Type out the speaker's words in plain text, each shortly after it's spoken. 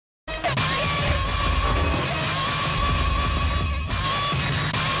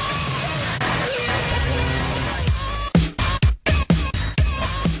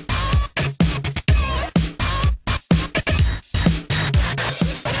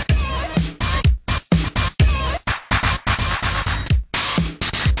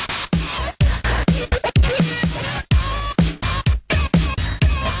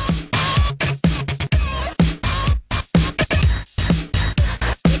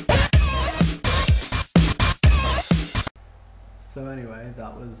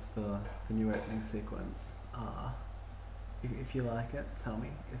that was the new opening sequence. If you like it, tell me.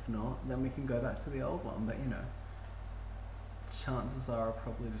 If not, then we can go back to the old one, but you know, chances are I'll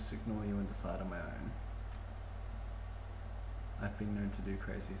probably just ignore you and decide on my own. I've been known to do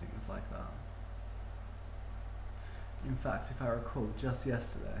crazy things like that. In fact, if I recall, just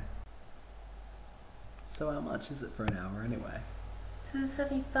yesterday. So how much is it for an hour anyway?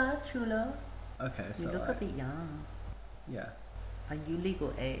 $2.75, chulo. Okay, so You look a bit young. yeah. Are you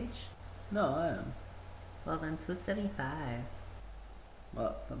legal age? No, I am. Well then, $2.75.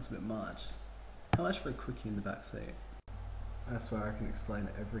 Well, that's a bit much. How much for a quickie in the back seat? I swear I can explain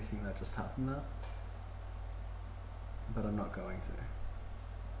everything that just happened there, but I'm not going to.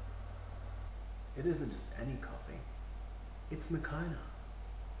 It isn't just any coffee. It's Moccona.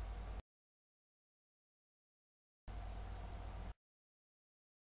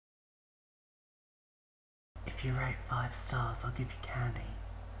 If you rate 5 stars, I'll give you candy.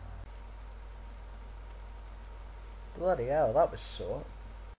 Bloody hell, that was short.